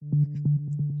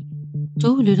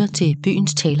Du lytter til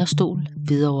Byens Talerstol,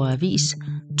 Hvidovre Avis,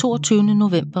 22.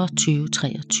 november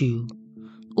 2023.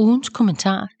 Ugens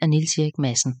kommentar af Niels Erik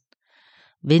Madsen.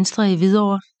 Venstre i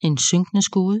Hvidovre, en synkende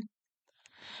skude.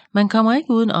 Man kommer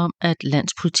ikke uden om, at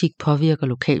landspolitik påvirker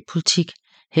lokalpolitik,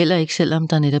 heller ikke selvom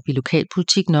der netop i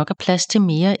lokalpolitik nok er plads til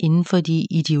mere inden for de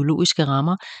ideologiske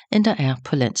rammer, end der er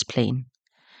på landsplan.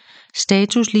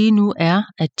 Status lige nu er,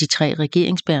 at de tre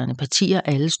regeringsbærende partier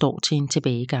alle står til en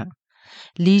tilbagegang.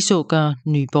 Ligeså gør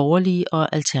Nye Borgerlige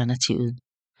og Alternativet.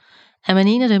 Er man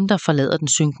en af dem, der forlader den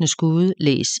synkende skude,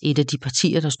 læs et af de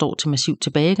partier, der står til massiv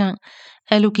tilbagegang,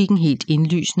 er logikken helt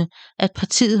indlysende, at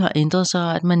partiet har ændret sig,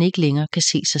 og at man ikke længere kan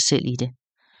se sig selv i det.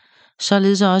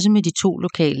 Således også med de to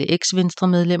lokale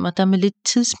eks-venstremedlemmer, der med lidt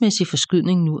tidsmæssig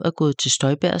forskydning nu er gået til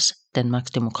Støjbergs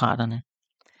Danmarksdemokraterne.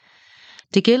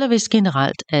 Det gælder vist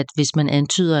generelt, at hvis man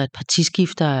antyder, at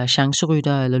partiskifter er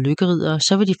chanceryttere eller lykkeriddere,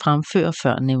 så vil de fremføre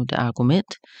førnævnte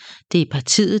argument. Det er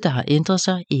partiet, der har ændret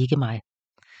sig, ikke mig.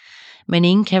 Men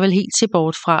ingen kan vel helt se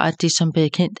bort fra, at det som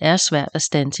bekendt er svært at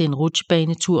standse en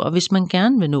rutsjebanetur, og hvis man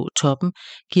gerne vil nå toppen,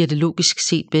 giver det logisk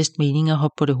set bedst mening at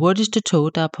hoppe på det hurtigste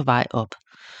tog, der er på vej op.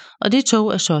 Og det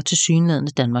tog er så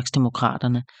tilsyneladende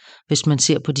Danmarksdemokraterne, hvis man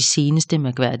ser på de seneste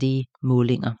mærkværdige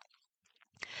målinger.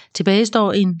 Tilbage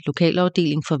står en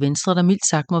lokalafdeling for Venstre, der mildt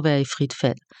sagt må være i frit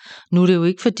fald. Nu er det jo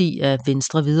ikke fordi, at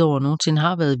Venstre Hvidovre nogensinde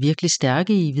har været virkelig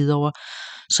stærke i Hvidovre,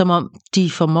 om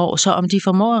de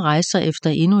formår at rejse sig efter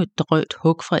endnu et drøjt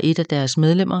hug fra et af deres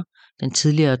medlemmer, den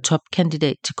tidligere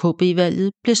topkandidat til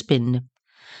KB-valget, bliver spændende.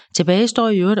 Tilbage står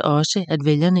i øvrigt også, at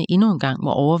vælgerne endnu en gang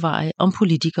må overveje, om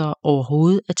politikere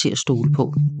overhovedet er til at stole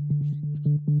på.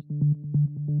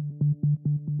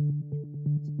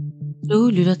 Du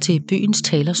lytter til Byens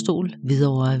Talerstol,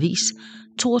 Hvidovre Avis,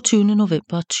 22.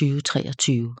 november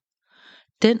 2023.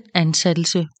 Den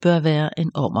ansættelse bør være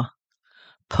en ommer.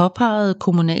 Påpegede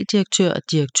kommunaldirektør og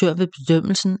direktør ved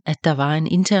bedømmelsen, at der var en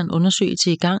intern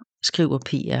undersøgelse i gang, skriver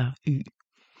PRY.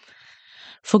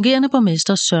 Fungerende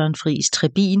borgmester Søren Friis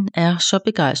Trebin er så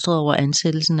begejstret over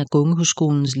ansættelsen af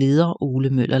Gungehusskolens leder Ole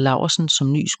Møller Laursen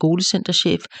som ny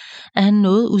skolecenterchef, at han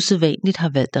noget usædvanligt har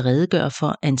valgt at redegøre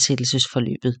for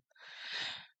ansættelsesforløbet.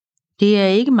 Det er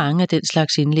ikke mange af den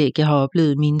slags indlæg, jeg har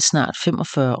oplevet mine snart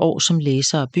 45 år som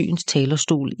læser af Byens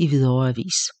Talerstol i Hvidovre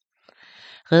Avis.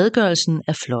 Redegørelsen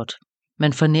er flot.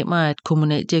 Man fornemmer, at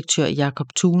kommunaldirektør Jakob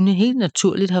Thune helt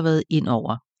naturligt har været ind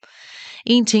over.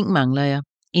 En ting mangler jeg.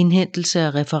 Indhentelse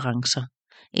af referencer.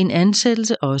 En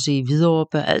ansættelse også i Hvidovre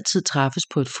bør altid træffes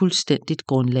på et fuldstændigt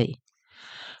grundlag.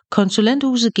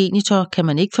 Konsulenthuset Genitor kan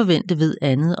man ikke forvente ved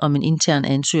andet om en intern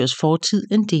ansøgers fortid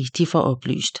end det, de får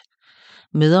oplyst.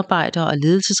 Medarbejdere og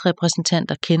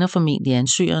ledelsesrepræsentanter kender formentlig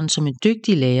ansøgeren som en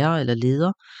dygtig lærer eller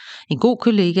leder, en god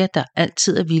kollega, der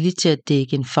altid er villig til at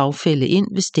dække en fagfælle ind,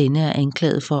 hvis denne er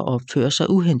anklaget for at opføre sig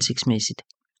uhensigtsmæssigt.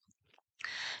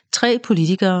 3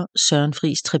 politikere, Søren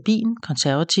Friis Trebin,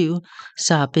 konservative,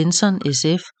 Sara Benson,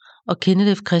 SF og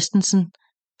Kenneth F. Christensen,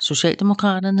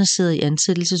 Socialdemokraterne, sidder i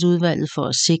ansættelsesudvalget for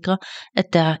at sikre, at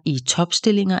der i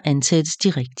topstillinger ansættes de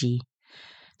rigtige.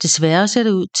 Desværre ser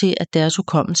det ud til, at deres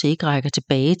hukommelse ikke rækker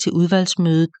tilbage til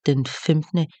udvalgsmødet den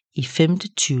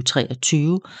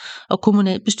 15.5.2023 og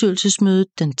kommunalbestyrelsesmødet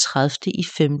den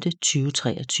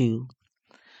 30.5.2023.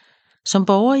 Som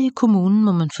borger i kommunen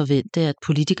må man forvente, at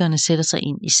politikerne sætter sig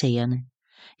ind i sagerne.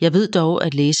 Jeg ved dog,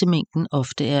 at læsemængden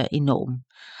ofte er enorm.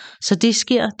 Så det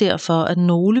sker derfor, at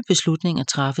nogle beslutninger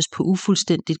træffes på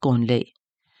ufuldstændigt grundlag.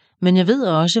 Men jeg ved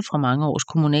også fra mange års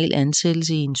kommunal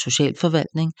ansættelse i en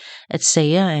socialforvaltning, at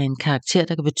sager af en karakter,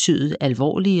 der kan betyde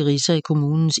alvorlige ridser i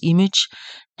kommunens image,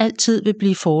 altid vil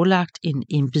blive forelagt en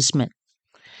embedsmand.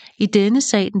 I denne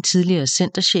sag den tidligere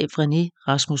centerchef René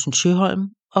Rasmussen Sjøholm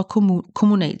og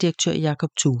kommunaldirektør Jakob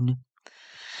Thune.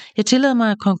 Jeg tillader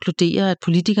mig at konkludere, at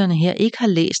politikerne her ikke har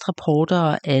læst rapporter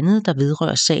og andet, der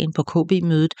vedrører sagen på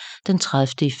KB-mødet den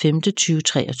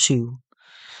 30.5.2023.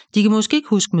 De kan måske ikke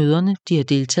huske møderne, de har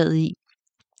deltaget i,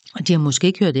 og de har måske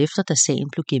ikke hørt efter, da sagen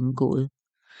blev gennemgået.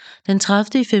 Den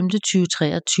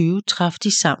 30.5.2023 traf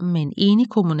de sammen med en enig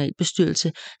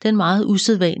kommunalbestyrelse den meget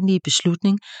usædvanlige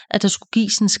beslutning, at der skulle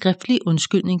gives en skriftlig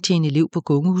undskyldning til en elev på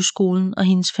Gungehusskolen og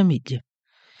hendes familie.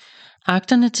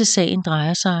 Akterne til sagen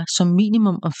drejer sig som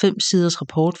minimum om 5 siders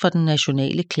rapport fra den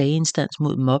nationale klageinstans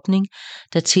mod mobning,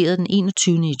 dateret den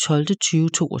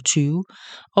 21.12.2022,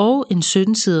 og en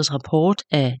 17 siders rapport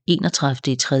af 31.3.2023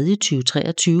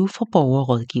 fra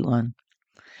borgerrådgiveren.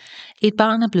 Et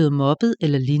barn er blevet mobbet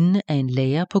eller lignende af en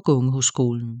lærer på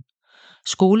Gungehusskolen.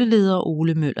 Skoleleder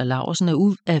Ole Møller Laursen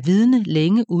er vidne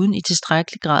længe uden i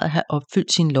tilstrækkelig grad at have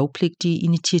opfyldt sin lovpligtige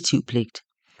initiativpligt.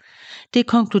 Det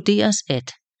konkluderes,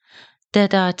 at Da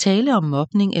der er tale om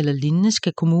mobning eller lignende,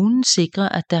 skal kommunen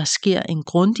sikre, at der sker en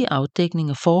grundig afdækning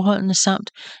af forholdene samt,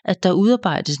 at der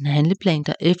udarbejdes en handleplan,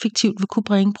 der effektivt vil kunne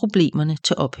bringe problemerne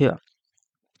til ophør.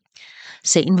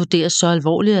 Sagen vurderes så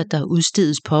alvorligt, at der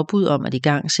udstedes påbud om at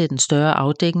igangsætte en større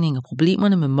afdækning af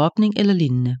problemerne med mobning eller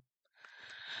lignende.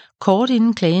 Kort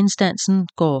inden klageinstansen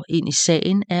går ind i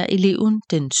sagen, er eleven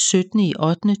den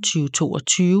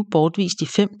 17.8.2022 bortvist i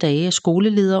 5 dage af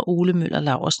skoleleder Ole Møller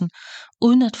Laursen,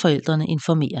 uden at forældrene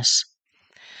informeres.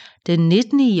 Den 19.8.2022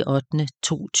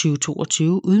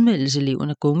 udmeldes eleven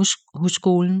af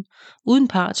Gungehusskolen uden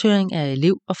partshøring af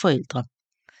elev og forældre.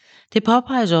 Det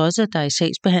påpeges også, at der i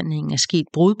sagsbehandlingen er sket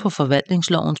brud på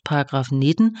forvaltningslovens paragraf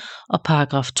 19 og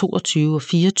paragraf 22 og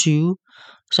 24,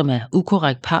 som er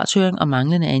ukorrekt partshøring og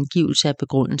manglende angivelse af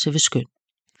begrundelse ved skøn.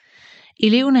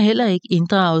 Eleven er heller ikke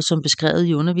inddraget som beskrevet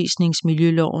i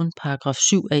undervisningsmiljøloven paragraf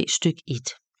 7a styk 1.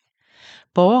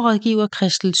 Borgerrådgiver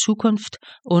Christel Sukunft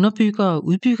underbygger og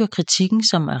udbygger kritikken,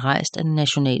 som er rejst af den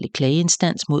nationale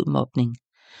klageinstans mod mobning.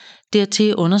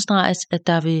 Dertil understreges, at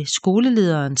der ved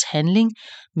skolelederens handling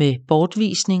med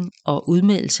bortvisning og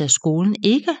udmeldelse af skolen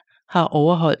ikke har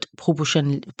overholdt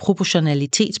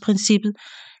proportionalitetsprincippet.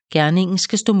 Gerningen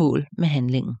skal stå mål med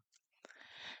handlingen.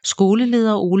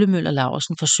 Skoleleder Ole Møller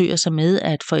Laursen forsøger sig med,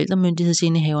 at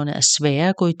forældremyndighedsindehaverne er svære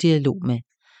at gå i dialog med.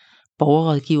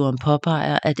 Borgerrådgiveren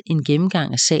påpeger, at en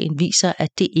gennemgang af sagen viser, at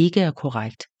det ikke er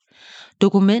korrekt.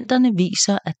 Dokumenterne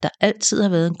viser, at der altid har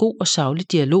været en god og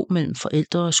saglig dialog mellem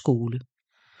forældre og skole.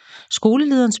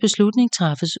 Skolelederens beslutning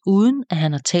træffes uden, at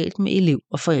han har talt med elev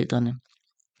og forældrene.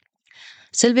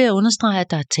 Selv vil jeg understrege,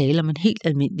 at der er tale om en helt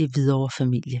almindelig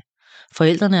Hvidovre-familie.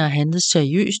 Forældrene har handlet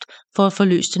seriøst for at få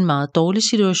løst en meget dårlig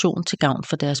situation til gavn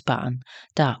for deres barn,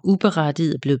 der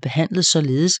uberettiget er blevet behandlet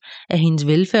således, at hendes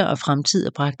velfærd og fremtid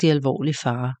er bragt i alvorlig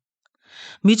fare.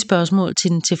 Mit spørgsmål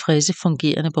til den tilfredse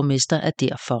fungerende borgmester er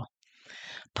derfor: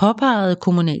 påpegede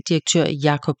kommunaldirektør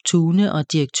Jakob Thune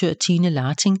og direktør Tine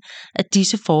Larting, at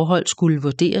disse forhold skulle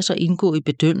vurderes og indgå i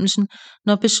bedømmelsen,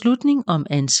 når beslutning om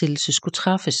ansættelse skulle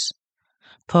træffes?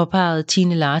 Påpegede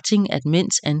Tine Larting, at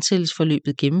mens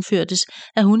ansættelsesforløbet gennemførtes,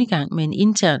 er hun i gang med en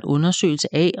intern undersøgelse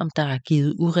af, om der er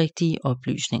givet urigtige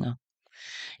oplysninger.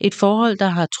 Et forhold, der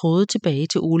har trådet tilbage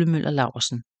til Ole Møller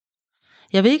Laursen.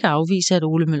 Jeg vil ikke afvise, at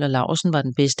Ole Møller Laursen var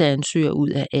den bedste ansøger ud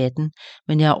af 18,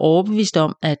 men jeg er overbevist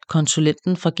om, at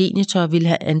konsulenten fra Genitor ville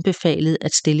have anbefalet,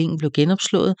 at stillingen blev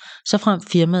genopslået, såfremt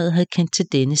firmaet havde kendt til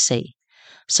denne sag.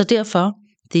 Så derfor,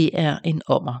 det er en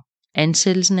ommer.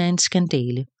 Ansættelsen er en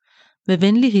skandale. Med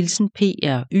venlig hilsen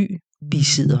PRY,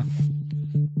 bisidder.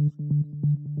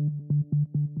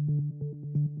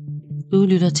 Du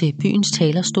lytter til Byens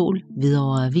Talerstol,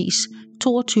 Hvidovre Avis,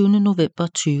 22. november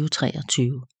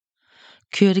 2023.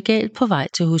 Kørte galt på vej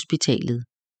til hospitalet.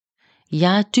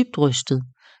 Jeg er dybt rystet.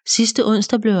 Sidste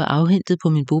onsdag blev jeg afhentet på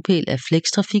min bopæl af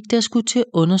Flextrafik, der skulle til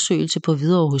undersøgelse på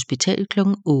Hvidovre Hospital kl.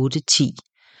 8:10.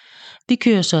 Vi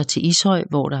kører så til Ishøj,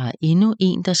 hvor der er endnu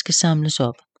en, der skal samles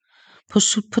op.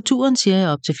 På turen siger jeg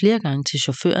op til flere gange til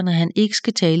chaufføren, at han ikke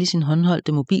skal tale i sin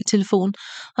håndholdte mobiltelefon,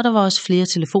 og der var også flere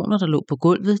telefoner, der lå på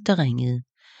gulvet, der ringede.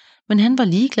 Men han var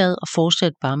ligeglad og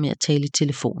fortsatte bare med at tale i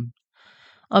telefon.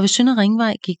 Og ved Sønder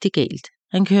Ringvej gik det galt.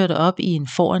 Han kørte op i en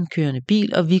forankørende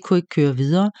bil, og vi kunne ikke køre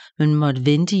videre, men måtte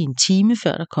vente i en time,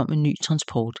 før der kom en ny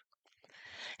transport.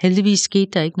 Heldigvis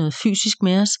skete der ikke noget fysisk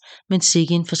med os, men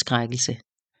sikke en forskrækkelse.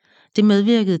 Det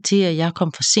medvirkede til, at jeg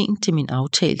kom for sent til min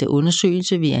aftalte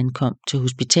undersøgelse. Vi ankom til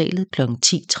hospitalet kl.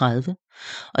 10:30,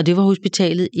 og det var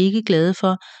hospitalet ikke glade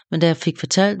for, men da jeg fik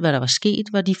fortalt, hvad der var sket,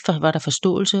 var der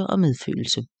forståelse og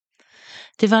medfølelse.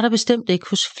 Det var der bestemt ikke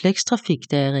hos Flextrafik,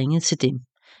 da jeg ringede til dem.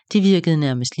 De virkede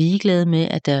nærmest ligeglade med,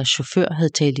 at deres chauffør havde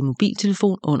talt i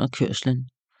mobiltelefon under kørslen.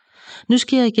 Nu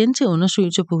skal jeg igen til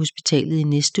undersøgelse på hospitalet i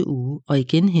næste uge, og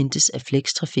igen hentes af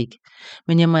Flextrafik.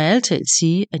 Men jeg må ærligt talt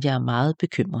sige, at jeg er meget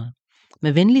bekymret.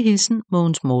 Med venlig hilsen,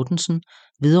 Mogens Mortensen,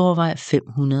 Hvidovrevej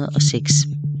 506.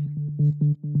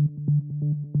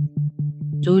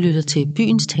 Du lytter til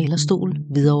Byens Talerstol,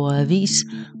 Hvidovre Avis,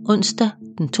 onsdag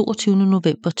den 22.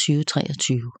 november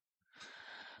 2023.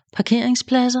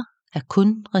 Parkeringspladser er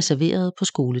kun reserveret på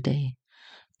skoledage.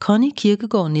 Connie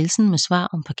Kirkegaard Nielsen med svar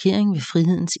om parkering ved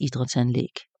Frihedens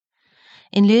Idrætsanlæg.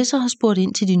 En læser har spurgt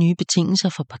ind til de nye betingelser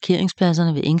for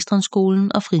parkeringspladserne ved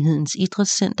Engstrandskolen og Frihedens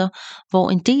Idrætscenter, hvor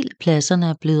en del af pladserne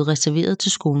er blevet reserveret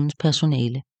til skolens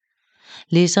personale.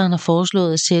 Læseren har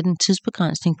foreslået at sætte en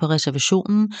tidsbegrænsning på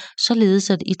reservationen, således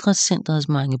at idrætscenterets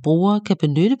mange brugere kan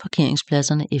benytte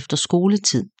parkeringspladserne efter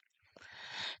skoletid.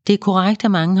 Det er korrekt,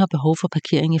 at mange har behov for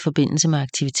parkering i forbindelse med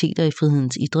aktiviteter i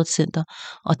Frihedens Idrætscenter,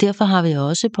 og derfor har vi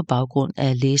også på baggrund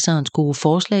af læserens gode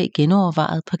forslag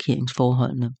genovervejet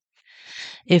parkeringsforholdene.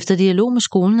 Efter dialog med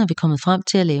skolen er vi kommet frem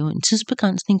til at lave en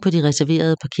tidsbegrænsning på de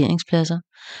reserverede parkeringspladser.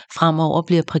 Fremover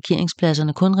bliver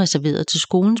parkeringspladserne kun reserveret til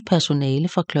skolens personale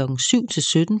fra klokken 7 til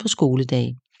 17 på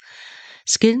skoledage.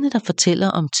 Skiltene, der fortæller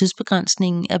om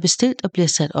tidsbegrænsningen, er bestilt og bliver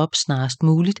sat op snarest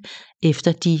muligt,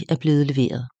 efter de er blevet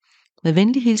leveret. Med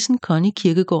venlig hilsen Connie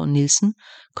Kirkegaard Nielsen,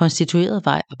 konstitueret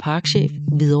vej- og parkchef,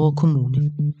 Hvidovre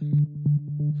Kommune.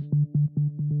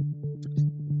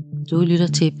 Du lytter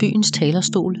til Byens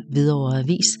Talerstol, Hvidovre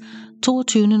Avis,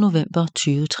 22. november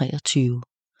 2023.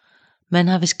 Man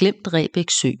har vist glemt Rebæk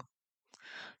Sø.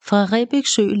 Fra Rebæk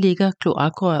Sø ligger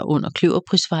kloakrør under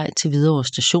Kløverprisvej til Hvidovre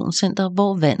Stationscenter,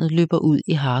 hvor vandet løber ud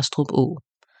i Harrestrup Å.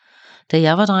 Da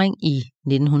jeg var dreng i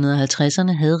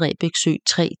 1950'erne, havde Rebæk Sø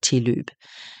 3 tilløb.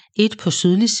 Et på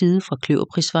sydlig side fra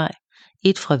Kløverprisvej,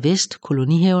 et fra vest,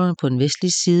 kolonihaverne på den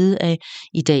vestlige side af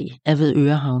i dag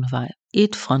Avedøre Havnevej,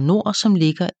 et fra nord, som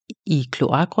ligger i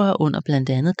kloakrør under blandt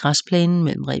andet græsplænen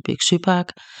mellem Rebæk Søpark,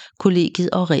 Kollegiet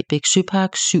og Rebæk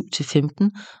Søpark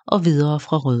 7-15 og videre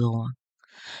fra Rødovre.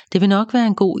 Det vil nok være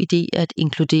en god idé at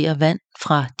inkludere vand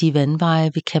fra de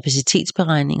vandveje ved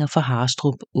kapacitetsberegninger for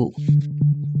Harrestrup Å.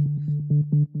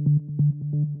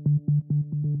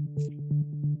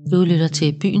 Du lytter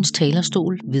til Byens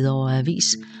Talerstol, Hvidovre Avis,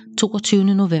 22.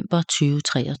 november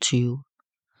 2023.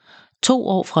 2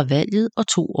 år fra valget og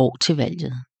 2 år til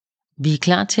valget. Vi er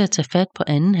klar til at tage fat på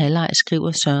anden halvleg,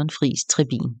 skriver Søren Friis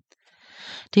Trebin.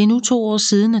 Det er nu 2 år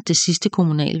siden, at det sidste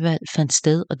kommunalvalg fandt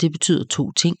sted, og det betyder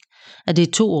 2 ting. At det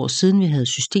er 2 år siden, vi havde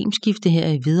systemskifte her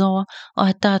i Hvidovre, og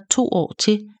at der er 2 år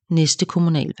til næste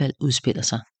kommunalvalg udspiller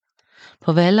sig.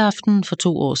 På valgaftenen for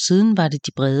 2 år siden var det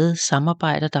de brede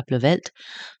samarbejder, der blev valgt,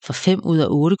 for 5 ud af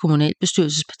 8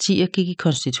 kommunalbestyrelsespartier gik i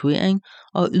konstituering,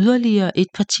 og yderligere et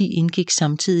parti indgik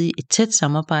samtidig et tæt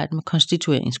samarbejde med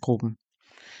konstitueringsgruppen.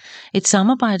 Et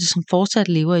samarbejde, som fortsat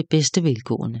lever i bedste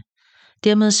velgående.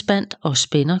 Dermed spændt og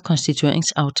spænder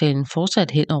konstitueringsaftalen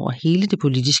fortsat hen over hele det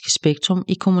politiske spektrum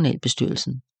i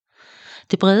kommunalbestyrelsen.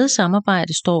 Det brede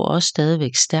samarbejde står også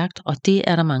stadigvæk stærkt, og det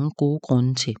er der mange gode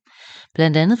grunde til.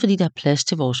 Blandt andet fordi der er plads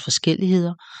til vores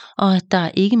forskelligheder, og at der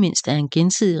ikke mindst er en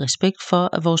gensidig respekt for,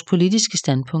 at vores politiske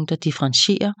standpunkter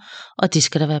differentierer, og det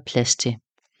skal der være plads til.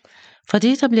 For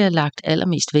det, der bliver lagt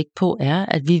allermest vægt på, er,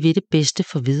 at vi vil det bedste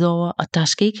for Hvidovre, og der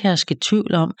skal ikke herske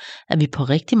tvivl om, at vi på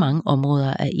rigtig mange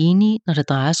områder er enige, når det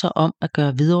drejer sig om at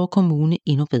gøre Hvidovre Kommune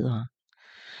endnu bedre.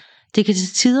 Det kan til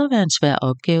tider være en svær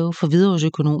opgave, for Hvidovres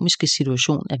økonomiske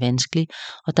situation er vanskelig,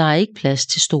 og der er ikke plads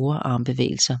til store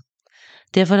armbevægelser.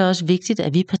 Derfor er det også vigtigt,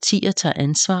 at vi partier tager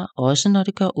ansvar, også når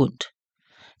det gør ondt.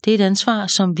 Det er et ansvar,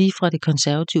 som vi fra det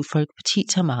konservative Folkeparti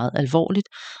tager meget alvorligt,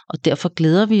 og derfor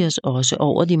glæder vi os også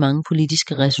over de mange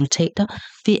politiske resultater,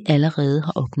 vi allerede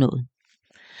har opnået.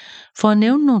 For at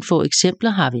nævne nogle få eksempler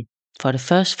har vi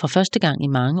for første gang i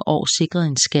mange år sikret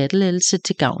en skattelettelse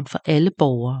til gavn for alle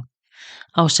borgere.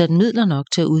 Afsat midler nok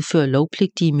til at udføre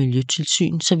lovpligtige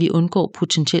miljøtilsyn, så vi undgår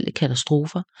potentielle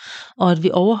katastrofer, og at vi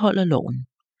overholder loven.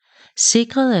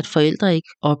 Sikret, at forældre ikke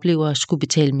oplever at skulle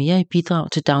betale mere i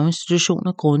bidrag til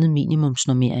daginstitutioner grundet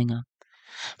minimumsnormeringer.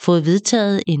 Fået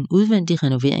vedtaget en udvendig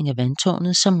renovering af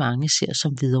vandtårnet, som mange ser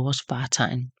som Hvidovres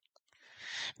vartegn.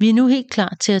 Vi er nu helt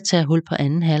klar til at tage hul på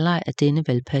anden halvleg af denne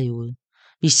valgperiode.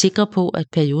 Vi er sikre på, at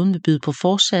perioden vil byde på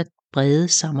fortsat brede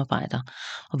samarbejder,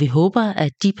 og vi håber,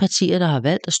 at de partier, der har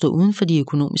valgt at stå uden for de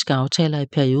økonomiske aftaler i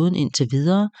perioden indtil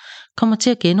videre, kommer til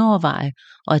at genoverveje,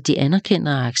 og at de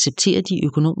anerkender og accepterer de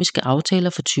økonomiske aftaler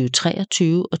for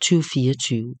 2023 og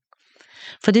 2024.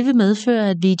 For det vil medføre,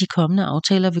 at vi i de kommende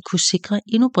aftaler vil kunne sikre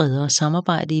endnu bredere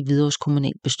samarbejde i Hvidovres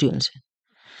kommunalbestyrelse.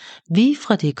 Vi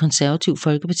fra det konservative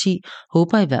Folkeparti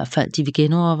håber i hvert fald, de vil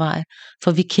genoverveje,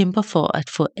 for vi kæmper for at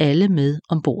få alle med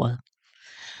om bordet,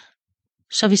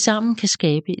 så vi sammen kan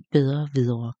skabe et bedre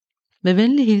Hvidovre. Med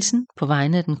venlig hilsen på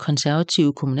vegne af den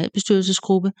konservative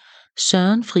kommunalbestyrelsesgruppe,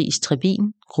 Søren Friis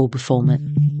Trebin, gruppeformand.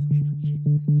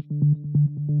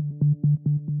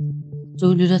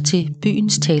 Du lytter til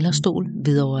Byens Talerstol,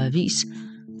 Hvidovre Avis,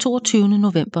 22.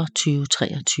 november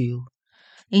 2023.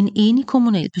 En enig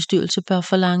kommunalbestyrelse bør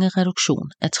forlange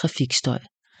reduktion af trafikstøj.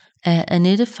 Af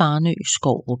Annette Farnø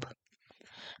Skovrup.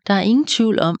 Der er ingen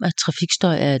tvivl om, at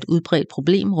trafikstøj er et udbredt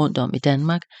problem rundt om i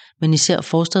Danmark, men især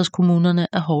forstadskommunerne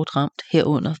er hårdt ramt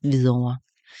herunder Hvidovre.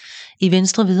 I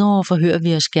Venstre Hvidovre forhører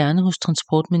vi os gerne hos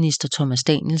transportminister Thomas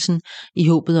Danielsen i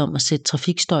håbet om at sætte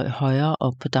trafikstøj højere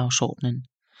op på dagsordenen.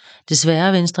 Desværre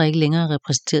er Venstre ikke længere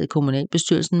repræsenteret i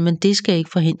kommunalbestyrelsen, men det skal ikke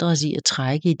forhindre os i at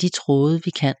trække i de tråde,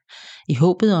 vi kan, i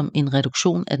håbet om en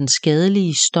reduktion af den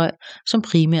skadelige støj, som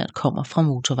primært kommer fra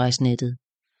motorvejsnettet.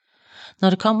 Når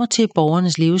det kommer til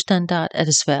borgernes levestandard, er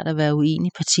det svært at være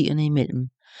uenig partierne imellem.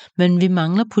 Men vi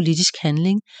mangler politisk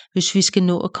handling, hvis vi skal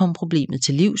nå at komme problemet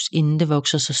til livs, inden det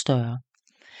vokser sig større.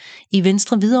 I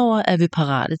Venstre Hvidovre er vi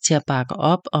parate til at bakke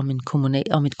op om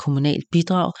et kommunalt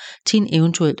bidrag til en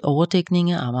eventuel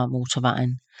overdækning af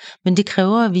Amagermotorvejen. Men det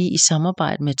kræver, at vi i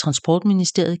samarbejde med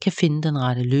Transportministeriet kan finde den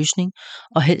rette løsning,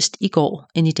 og helst i går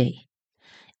end i dag.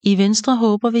 I Venstre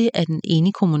håber vi, at en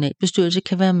enig kommunalbestyrelse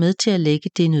kan være med til at lægge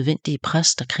det nødvendige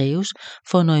pres, der kræves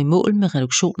for at nå i mål med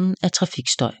reduktionen af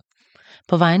trafikstøj.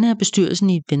 På vegne af bestyrelsen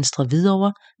i Venstre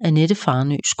Hvidovre, Annette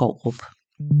Farnø Skovrup.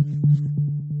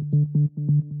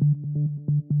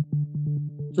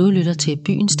 Du lytter til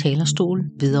Byens Talerstol,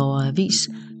 Hvidovre Avis,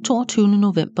 22.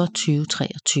 november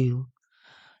 2023.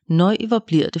 Nøj, hvor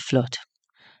bliver det flot.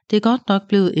 Det er godt nok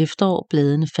blevet efterår,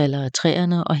 bladene falder af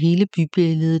træerne, og hele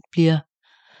bybilledet bliver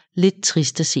lidt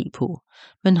trist at se på.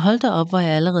 Men hold da op, hvor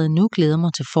jeg allerede nu glæder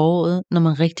mig til foråret, når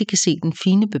man rigtig kan se den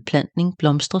fine beplantning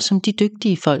blomstre, som de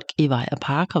dygtige folk i Vej og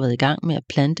Park har været i gang med at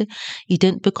plante i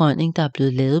den begrønning, der er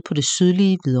blevet lavet på det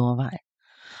sydlige Hvidovrevej.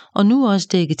 Og nu også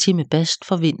dækket til med bast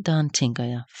for vinteren, tænker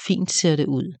jeg. Fint ser det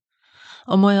ud.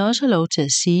 Og må jeg også have lov til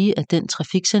at sige, at den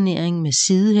trafiksanering med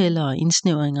sidehælder og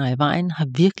indsnævringer i vejen har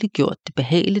virkelig gjort det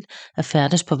behageligt at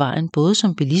færdes på vejen både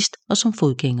som bilist og som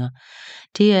fodgænger.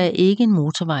 Det er ikke en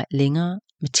motorvej længere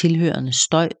med tilhørende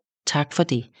støj. Tak for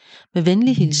det. Med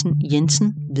venlig hilsen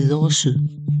Jensen, Hvidovre Syd.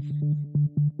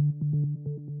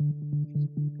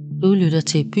 Du lytter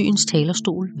til Byens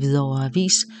Talerstol, Hvidovre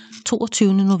Avis,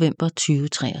 22. november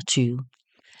 2023.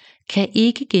 Kan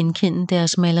ikke genkende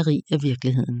deres maleri af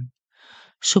virkeligheden.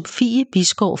 Sofie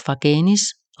Biskov fra Ganis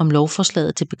om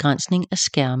lovforslaget til begrænsning af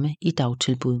skærme i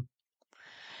dagtilbud.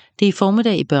 Det er i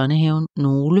formiddag i børnehaven.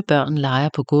 Nogle børn leger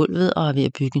på gulvet og er ved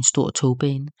at bygge en stor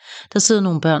togbane. Der sidder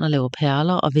nogle børn og laver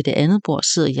perler, og ved det andet bord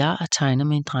sidder jeg og tegner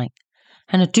med en dreng.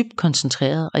 Han er dybt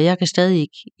koncentreret, og jeg kan stadig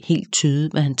ikke helt tyde,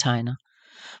 hvad han tegner.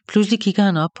 Pludselig kigger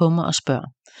han op på mig og spørger: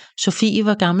 Sofie,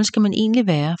 hvor gammel skal man egentlig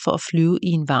være for at flyve i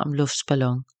en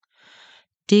varmluftsballon?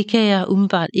 Det kan jeg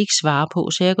umiddelbart ikke svare på,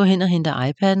 så jeg går hen og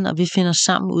henter iPad'en, og vi finder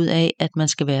sammen ud af, at man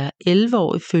skal være 11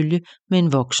 år i følge med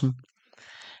en voksen.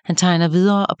 Han tegner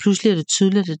videre, og pludselig er det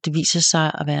tydeligt, at det viser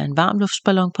sig at være en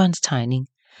varmluftsballon på hans tegning.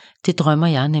 Det drømmer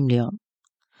jeg nemlig om.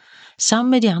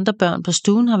 Sammen med de andre børn på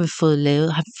stuen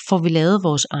får vi lavet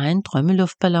vores egen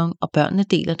drømmeluftballon, og børnene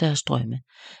deler deres drømme.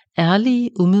 Ærlige,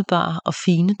 umiddelbare og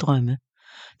fine drømme.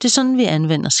 Det er sådan, vi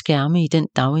anvender skærme i den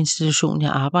daginstitution,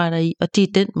 jeg arbejder i, og det er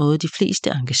den måde, de fleste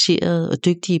engagerede og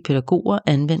dygtige pædagoger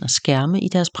anvender skærme i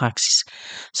deres praksis,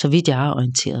 så vidt jeg er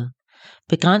orienteret.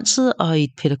 Begrænset og i et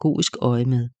pædagogisk øje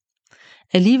med.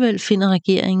 Alligevel finder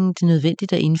regeringen det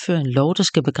nødvendigt at indføre en lov, der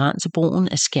skal begrænse brugen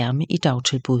af skærme i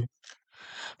dagtilbud.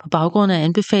 På baggrund af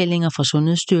anbefalinger fra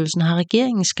Sundhedsstyrelsen har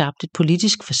regeringen skabt et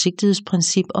politisk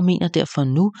forsigtighedsprincip og mener derfor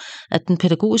nu, at den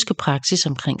pædagogiske praksis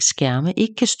omkring skærme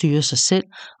ikke kan styre sig selv,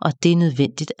 og at det er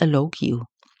nødvendigt at lovgive.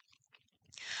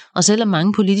 Og selvom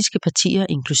mange politiske partier,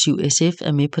 inklusiv SF,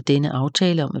 er med på denne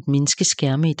aftale om at mindske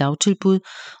skærme i dagtilbud,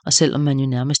 og selvom man jo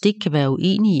nærmest ikke kan være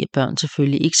uenig i, at børn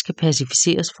selvfølgelig ikke skal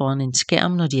pacificeres foran en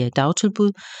skærm, når de er i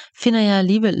dagtilbud, finder jeg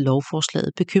alligevel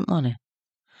lovforslaget bekymrende.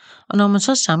 Og når man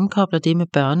så sammenkobler det med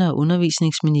børne- og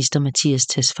undervisningsminister Mattias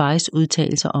Tesfayes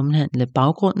udtalelser omhandlende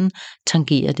baggrunden,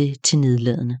 tangerer det til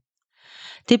nedladende.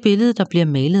 Det billede, der bliver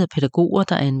malet af pædagoger,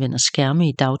 der anvender skærme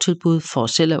i dagtilbud for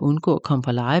selv at undgå at komme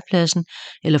på legepladsen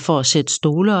eller for at sætte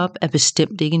stole op, er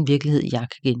bestemt ikke en virkelighed, jeg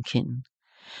kan genkende.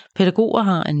 Pædagoger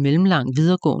har en mellemlang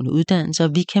videregående uddannelse,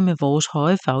 og vi kan med vores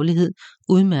høje faglighed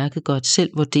udmærket godt selv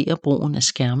vurdere brugen af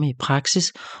skærme i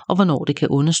praksis, og hvornår det kan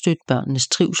understøtte børnenes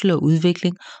trivsel og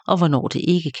udvikling, og hvornår det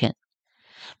ikke kan.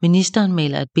 Ministeren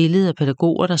maler et billede af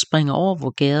pædagoger, der springer over,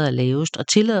 hvor gærdet er lavest, og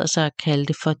tillader sig at kalde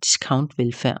det for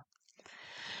discount-velfærd.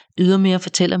 Ydermere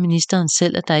fortæller ministeren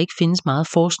selv, at der ikke findes meget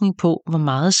forskning på, hvor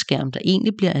meget skærm der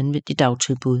egentlig bliver anvendt i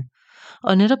dagtilbud.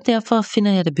 Og netop derfor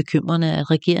finder jeg det bekymrende,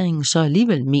 at regeringen så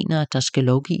alligevel mener, at der skal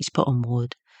lovgives på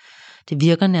området. Det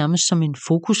virker nærmest som en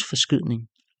fokusforskydning.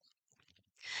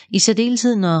 I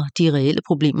særdeleshed, når de reelle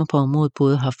problemer på området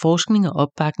både har forskning og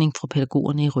opbakning fra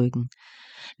pædagogerne i ryggen.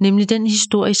 Nemlig den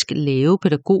historisk lave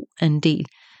pædagogandel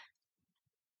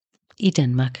i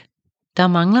Danmark. Der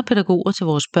mangler pædagoger til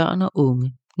vores børn og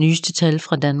unge. Nyeste tal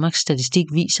fra Danmarks Statistik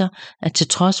viser, at til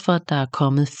trods for, at der er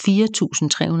kommet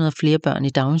 4.300 flere børn i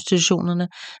daginstitutionerne,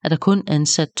 er der kun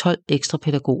ansat 12 ekstra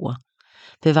pædagoger.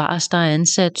 Bevares, der er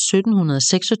ansat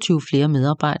 1.726 flere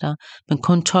medarbejdere, men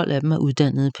kun 12 af dem er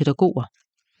uddannede pædagoger.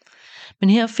 Men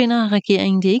her finder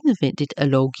regeringen det ikke nødvendigt at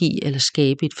lovgive eller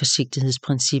skabe et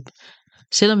forsigtighedsprincip,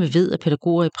 selvom vi ved, at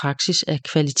pædagoger i praksis er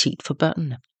kvalitet for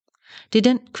børnene. Det er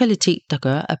den kvalitet, der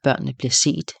gør, at børnene bliver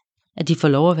set, at de får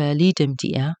lov at være lige dem,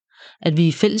 de er, at vi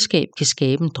i fællesskab kan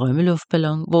skabe en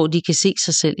drømmeluftballon, hvor de kan se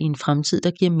sig selv i en fremtid,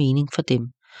 der giver mening for dem,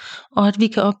 og at vi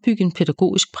kan opbygge en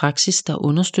pædagogisk praksis, der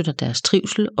understøtter deres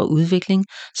trivsel og udvikling,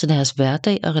 så deres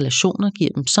hverdag og relationer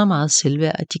giver dem så meget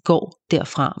selvværd, at de går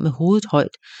derfra med hovedet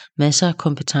højt, masser af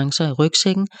kompetencer i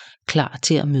rygsækken, klar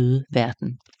til at møde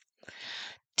verden.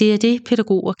 Det er det,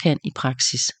 pædagoger kan i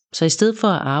praksis. Så i stedet for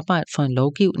at arbejde for en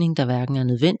lovgivning, der hverken er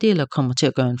nødvendig eller kommer til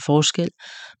at gøre en forskel,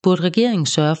 burde regeringen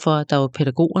sørge for, at der var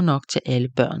pædagoger nok til alle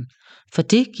børn. For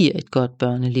det giver et godt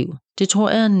børneliv. Det tror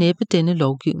jeg, at næppe denne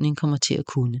lovgivning kommer til at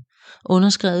kunne.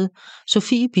 Underskrevet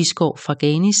Sofie Bisgaard fra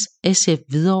Ganis, SF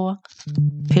Hvidovre,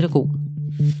 pædagog.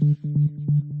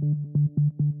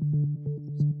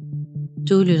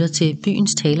 Du lytter til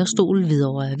Byens Talerstol,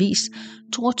 Hvidovre Avis,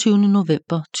 22.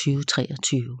 november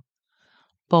 2023.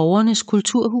 Borgernes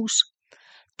Kulturhus.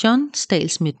 John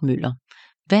Stalsmidt Møller.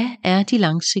 Hvad er de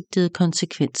langsigtede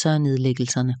konsekvenser af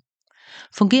nedlæggelserne?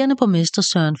 Fungerende borgmester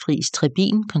Søren Friis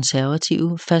Trebin,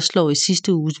 konservative, fastslår i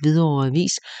sidste uges Hvidovre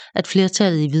Avis, at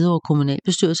flertallet i Hvidovre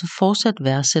Kommunalbestyrelse fortsat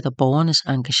værdsætter borgernes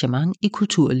engagement i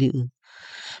kulturlivet.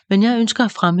 Men jeg ønsker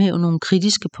at fremhæve nogle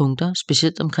kritiske punkter,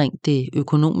 specielt omkring det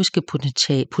økonomiske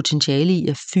potentiale i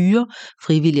at fyre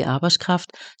frivillig arbejdskraft,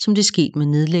 som det skete med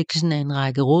nedlæggelsen af en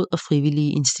række råd og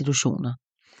frivillige institutioner.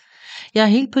 Jeg er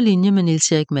helt på linje med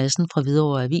Niels Erik Madsen fra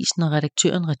Hvidovre Avis, når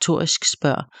redaktøren retorisk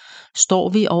spørger, står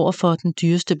vi over for den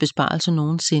dyreste besparelse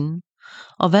nogensinde?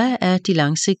 Og hvad er de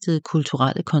langsigtede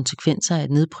kulturelle konsekvenser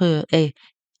af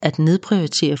at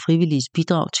nedprioritere frivilliges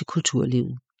bidrag til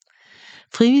kulturlivet?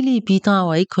 Frivillige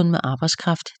bidrager ikke kun med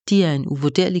arbejdskraft, de er en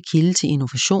uvurderlig kilde til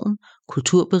innovation,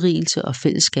 kulturberigelse og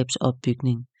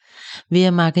fællesskabsopbygning. Ved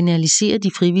at marginalisere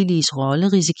de frivilliges rolle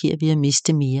risikerer vi at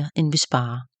miste mere, end vi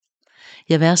sparer.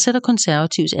 Jeg værdsætter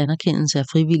konservativs anerkendelse af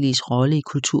frivilliges rolle i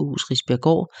Kulturhus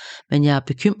Risbjerggård, men jeg er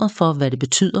bekymret for, hvad det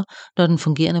betyder, når den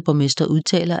fungerende borgmester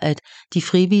udtaler, at de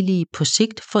frivillige på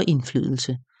sigt får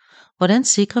indflydelse. Hvordan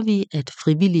sikrer vi, at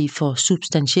frivillige får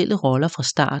substantielle roller fra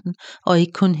starten og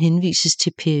ikke kun henvises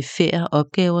til perifære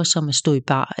opgaver som at stå i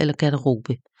bar eller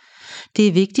garderobe? Det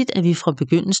er vigtigt, at vi fra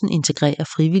begyndelsen integrerer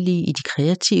frivillige i de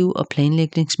kreative og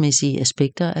planlægningsmæssige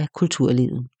aspekter af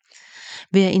kulturlivet.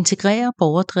 Ved at integrere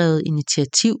borgerdrevet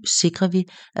initiativ sikrer vi,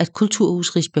 at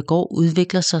Kulturhus Risbjerggård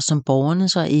udvikler sig som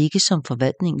borgernes og ikke som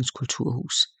forvaltningens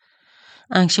kulturhus.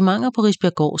 Arrangementer på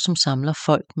Risbjerggård, som samler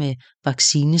folk med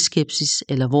vaccineskepsis,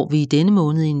 eller hvor vi i denne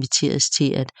måned inviteres til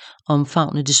at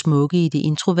omfavne det smukke i det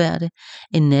introverte,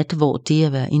 en nat, hvor det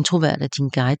at være introvert er din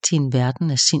guide til en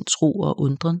verden af sindsro og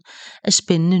undren, er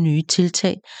spændende nye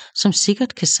tiltag, som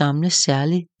sikkert kan samle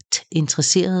særligt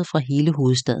interesserede fra hele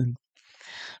hovedstaden.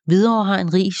 Hvidovre har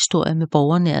en rig historie med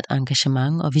borgernært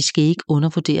engagement, og vi skal ikke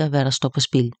undervurdere, hvad der står på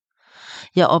spil.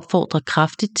 Jeg opfordrer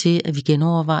kraftigt til, at vi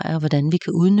genovervejer, hvordan vi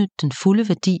kan udnytte den fulde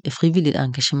værdi af frivilligt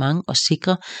engagement og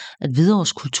sikre, at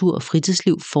Hvidovres kultur- og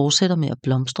fritidsliv fortsætter med at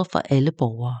blomstre for alle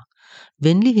borgere.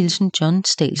 Venlig hilsen, John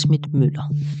Stalsmidt Møller.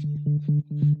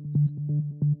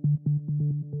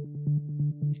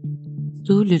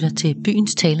 Du lytter til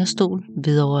Byens Talerstol,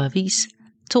 Hvidovre Avis,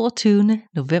 22.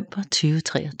 november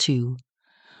 2023.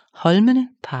 Holmene,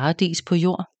 paradis på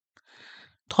jord.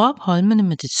 Drop Holmene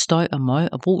med det støj og møg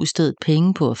og brug i stedet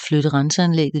penge på at flytte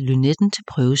renseanlægget Lynetten til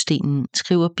prøvestenen,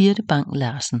 skriver Birte Bang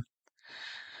Larsen.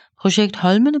 Projekt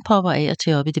Holmene popper af og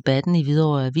til op i debatten i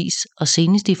Hvidovre Avis, og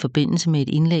senest i forbindelse med et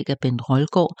indlæg af Bent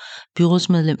Rolgaard,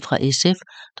 byrådsmedlem fra SF,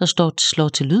 der slår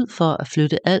til lyd for at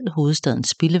flytte al hovedstadens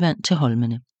spildevand til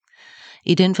Holmene.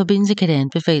 I den forbindelse kan det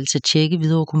anbefales at tjekke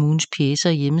Hvidovre Kommunes pjecer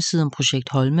og hjemmeside om projekt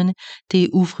Holmene. Det er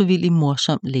ufrivillig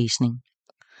morsom læsning.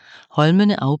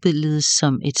 Holmene afbildedes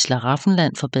som et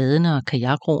slaraffenland for badende og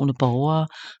kajakroende borgere,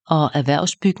 og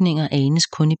erhvervsbygninger anes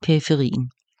kun i periferien.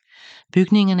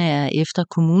 Bygningerne er efter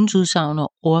kommunens udsagn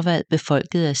og ordvalg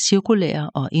befolket af cirkulære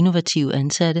og innovative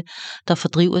ansatte, der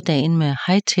fordriver dagen med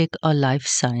high-tech og life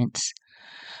science.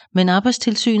 Men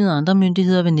Arbejdstilsynet og andre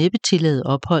myndigheder vil næppe tillade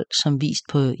ophold, som vist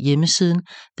på hjemmesiden,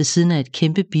 ved siden af et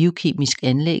kæmpe biokemisk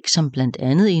anlæg, som blandt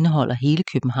andet indeholder hele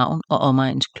København og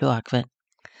omegns kloakvand.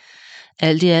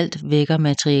 Alt i alt vækker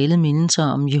materialet mindelser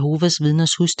om Jehovas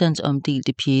vidners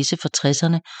husstandsomdelte pjece fra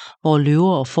 60'erne, hvor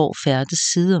løver og får færdes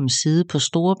side om side på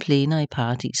store plæner i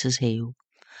paradisets have.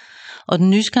 Og den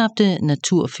nyskabte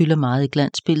natur fylder meget i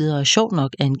glansbilledet og er sjovt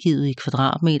nok angivet i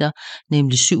kvadratmeter,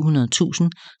 nemlig 700.000,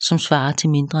 som svarer til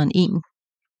mindre end 1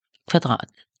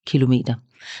 kvadratkilometer,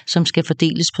 som skal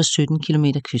fordeles på 17 km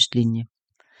kystlinje.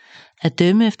 At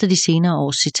dømme efter de senere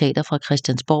års citater fra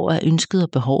Christiansborg er ønsket og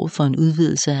behovet for en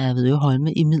udvidelse af Avedøre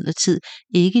Holme imidlertid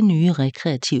ikke nye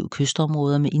rekreative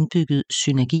kystområder med indbygget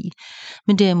synergi,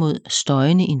 men derimod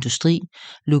støjende industri,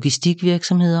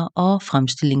 logistikvirksomheder og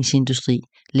fremstillingsindustri,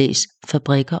 læs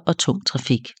fabrikker og tung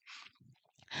trafik.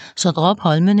 Så drop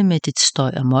holmene med dit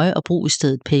støj og møg og brug i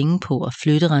stedet penge på at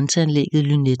flytte renseanlægget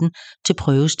Lynetten til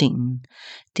prøvestenen.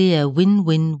 Det er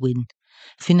win-win-win.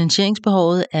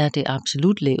 Finansieringsbehovet er det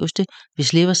absolut laveste. Vi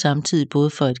slipper samtidig både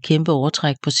for et kæmpe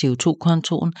overtræk på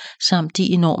CO2-kontoen samt de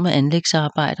enorme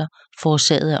anlægsarbejder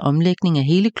forårsaget af omlægning af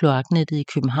hele kloaknettet i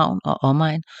København og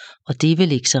omegn, og det er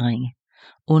vel ikke så ringe.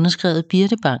 Underskrevet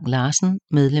Birte Bang Larsen,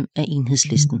 medlem af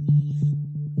Enhedslisten.